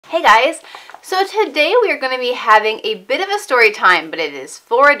Hey guys, so today we are going to be having a bit of a story time, but it is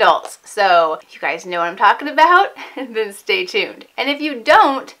for adults. So if you guys know what I'm talking about, then stay tuned. And if you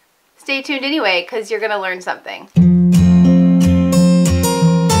don't, stay tuned anyway, because you're going to learn something.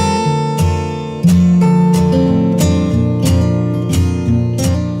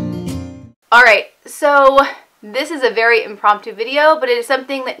 Alright, so this is a very impromptu video, but it is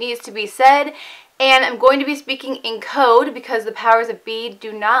something that needs to be said. And I'm going to be speaking in code because the powers that be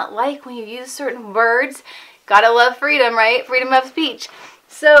do not like when you use certain words. Gotta love freedom, right? Freedom of speech.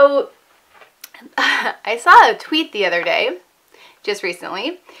 So, I saw a tweet the other day, just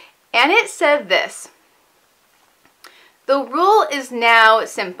recently, and it said this. The rule is now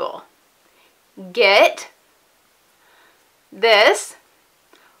simple. Get this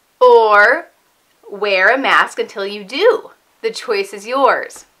or wear a mask until you do. The choice is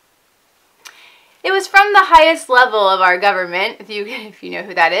yours. It was from the highest level of our government, if you know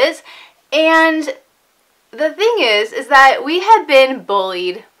who that is. And the thing is that we have been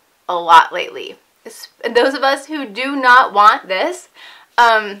bullied a lot lately. And those of us who do not want this,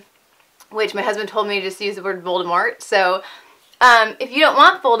 which my husband told me to just use the word Voldemort. So if you don't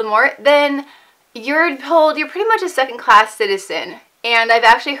want Voldemort, then you're told you're pretty much a second-class citizen. And I've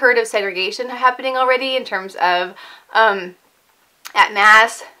actually heard of segregation happening already in terms of at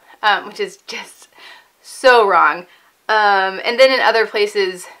Mass, which is just so wrong. And then in other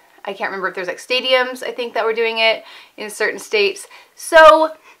places, I can't remember if there's like stadiums, I think, that were doing it in certain states.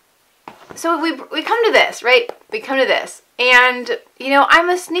 So we come to this, right? We come to this. And, you know, I'm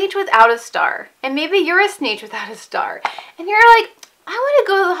a Sneetch without a star. And maybe you're a Sneetch without a star. And you're like, I want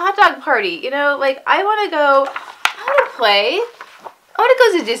to go to the hot dog party. You know, like, I want to play. I want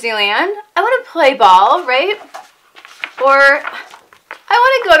to go to Disneyland. I want to play ball, right? Or I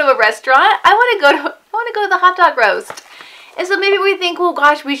want to go to a restaurant. I want to go to the hot dog roast. And so maybe we think, well,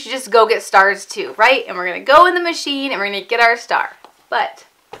 gosh, we should just go get stars too, right? And we're going to go in the machine and we're going to get our star. But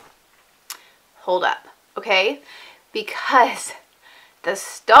hold up, okay? Because the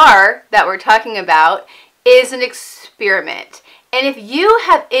star that we're talking about is an experiment. And if you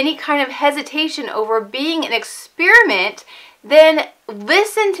have any kind of hesitation over being an experiment, then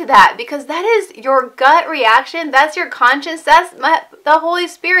listen to that, because that is your gut reaction. That's your conscience. That's the Holy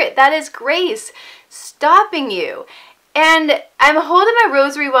Spirit. That is grace stopping you. And I'm holding my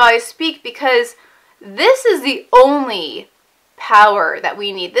rosary while I speak because this is the only power that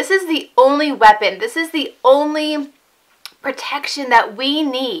we need. This is the only weapon. This is the only protection that we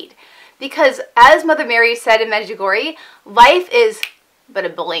need. Because as Mother Mary said in Medjugorje, life is but a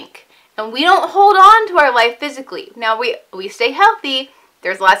blink. And we don't hold on to our life physically. Now, we stay healthy.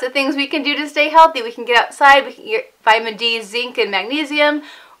 There's lots of things we can do to stay healthy. We can get outside. We can get vitamin D, zinc, and magnesium.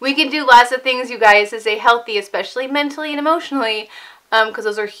 We can do lots of things, you guys, to stay healthy, especially mentally and emotionally, because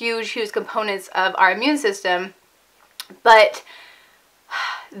those are huge, huge components of our immune system. But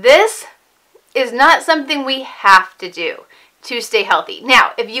this is not something we have to do to stay healthy.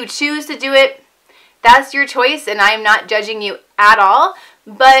 Now, if you choose to do it, that's your choice, and I'm not judging you at all.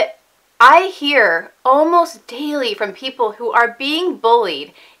 But I hear almost daily from people who are being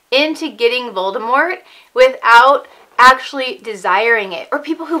bullied into getting Voldemort without actually desiring it, or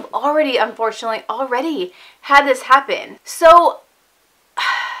people who've already, unfortunately, had this happen. So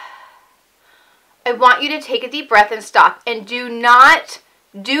I want you to take a deep breath and stop, and do not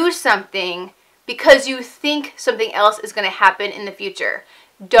do something because you think something else is going to happen in the future.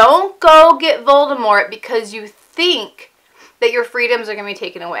 Don't go get Voldemort because you think that your freedoms are going to be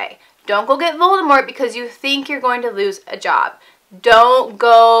taken away. Don't go get Voldemort because you think you're going to lose a job. Don't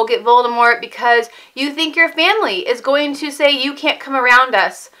go get Voldemort because you think your family is going to say you can't come around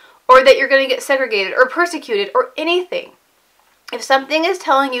us, or that you're going to get segregated or persecuted or anything. If something is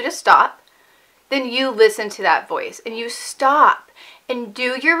telling you to stop, then you listen to that voice and you stop and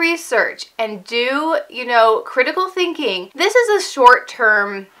do your research and do, you know, critical thinking. This is a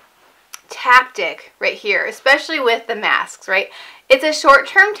short-term tactic right here, especially with the masks, right? It's a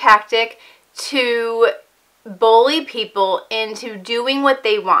short-term tactic to bully people into doing what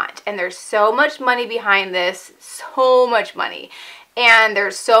they want. And there's so much money behind this, so much money. And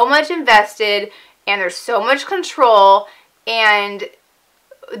there's so much invested, and there's so much control, and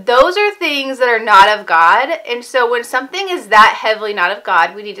those are things that are not of God. And so when something is that heavily not of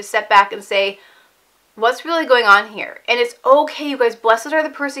God, we need to step back and say, what's really going on here? And it's okay, you guys, blessed are the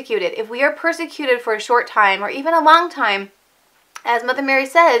persecuted. If we are persecuted for a short time or even a long time, as Mother Mary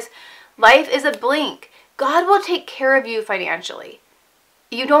says, life is a blink. God will take care of you financially.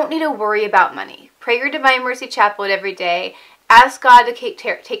 You don't need to worry about money. Pray your Divine Mercy Chaplet every day. Ask God to take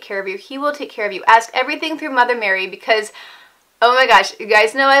care of you. He will take care of you. Ask everything through Mother Mary, because Oh my gosh, you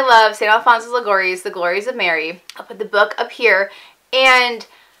guys know I love St. Alphonsus Liguori's The Glories of Mary. I'll put the book up here. And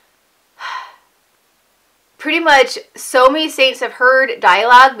pretty much so many saints have heard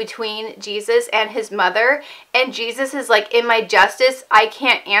dialogue between Jesus and his mother, and Jesus is like, in my justice, I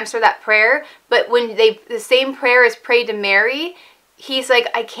can't answer that prayer. But when the same prayer is prayed to Mary, he's like,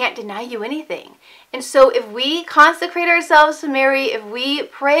 I can't deny you anything. And so if we consecrate ourselves to Mary, if we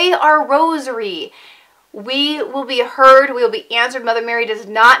pray our rosary, we will be heard, we will be answered. Mother Mary does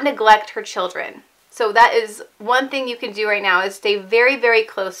not neglect her children. So that is one thing you can do right now, is stay very, very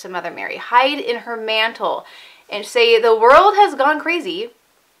close to Mother Mary. Hide in her mantle and say, the world has gone crazy,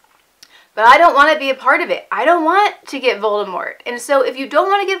 but I don't want to be a part of it. I don't want to get Voldemort. And so if you don't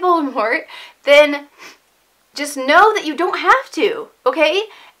want to get Voldemort, then just know that you don't have to, okay?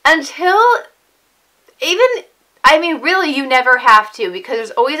 Until really, you never have to, because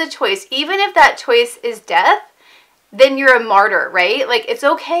there's always a choice. Even if that choice is death, then you're a martyr, right? Like, it's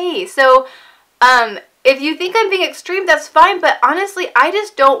okay. So, if you think I'm being extreme, that's fine. But honestly, I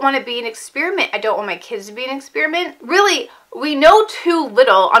just don't want to be an experiment. I don't want my kids to be an experiment. Really, we know too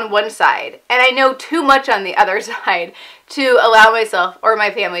little on one side, and I know too much on the other side to allow myself or my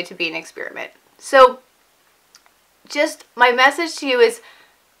family to be an experiment. So, just my message to you is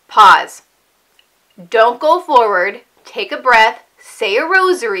pause. Don't go forward. Take a breath. Say a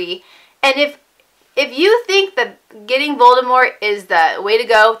rosary. And if you think that getting Voldemort is the way to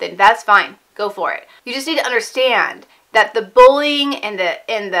go, then that's fine. Go for it. You just need to understand that the bullying and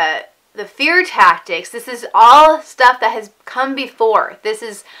the fear tactics, this is all stuff that has come before. This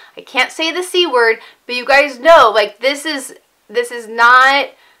is, I can't say the C word, but you guys know, like, this is not,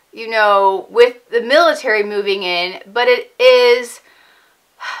 you know, with the military moving in, but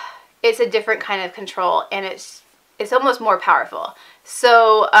it's a different kind of control, and it's almost more powerful.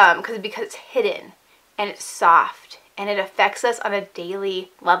 So, because it's hidden and it's soft and it affects us on a daily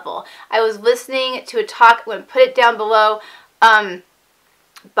level. I was listening to a talk, I'm going to put it down below,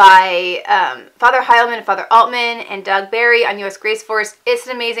 by Father Heilman and Father Altman and Doug Barry on U.S. Grace Force. It's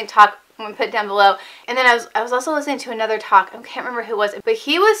an amazing talk. I'm going to put it down below. And then I was also listening to another talk. I can't remember who it was, but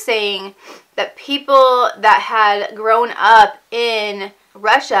he was saying that people that had grown up in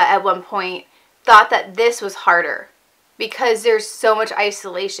Russia at one point thought that this was harder because there's so much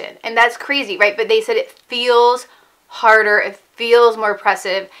isolation. And that's crazy, right? But they said it feels harder, it feels more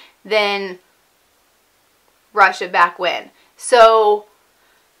oppressive than Russia back when. So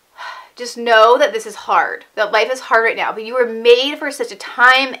just know that this is hard, that life is hard right now, but you were made for such a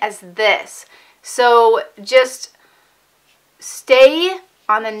time as this. So just stay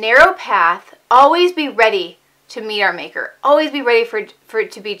on the narrow path. Always be ready to meet our Maker. Always be ready for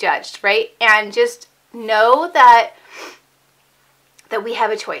it to be judged, right? And just know that we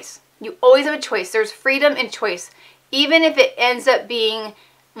have a choice. You always have a choice. There's freedom in choice. Even if it ends up being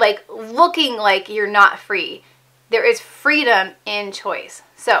like looking like you're not free, there is freedom in choice.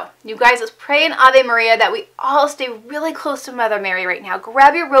 So, you guys, let's pray an Ave Maria that we all stay really close to Mother Mary right now.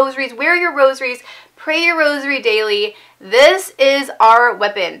 Grab your rosaries, wear your rosaries, pray your rosary daily. This is our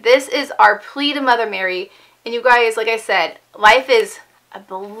weapon. This is our plea to Mother Mary. And you guys, like I said, life is a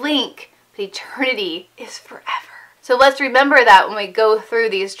blink, but eternity is forever. So let's remember that when we go through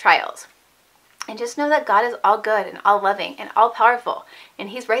these trials. And just know that God is all good and all loving and all powerful. And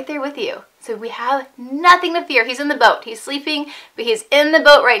He's right there with you. So we have nothing to fear. He's in the boat. He's sleeping, but He's in the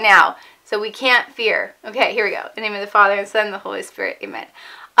boat right now. So we can't fear. Okay, here we go. In the name of the Father, and Son, and the Holy Spirit. Amen.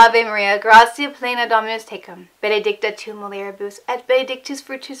 Ave Maria, gratia plena Dominus tecum, benedicta tu mulieribus, et benedictus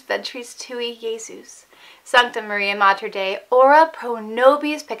fructus ventris tui, Iesus. Sancta Maria Mater Dei, ora pro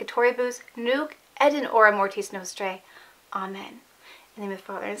nobis peccatoribus, nunc et in hora mortis nostrae. Amen. In the name of the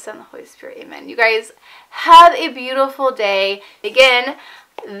Father, and Son, and the Holy Spirit. Amen. You guys, have a beautiful day. Again,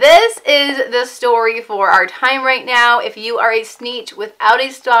 this is the story for our time right now. If you are a Sneetch without a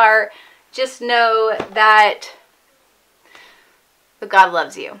star, just know that God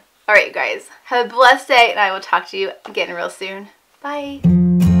loves you. All right, you guys, have a blessed day, and I will talk to you again real soon. Bye.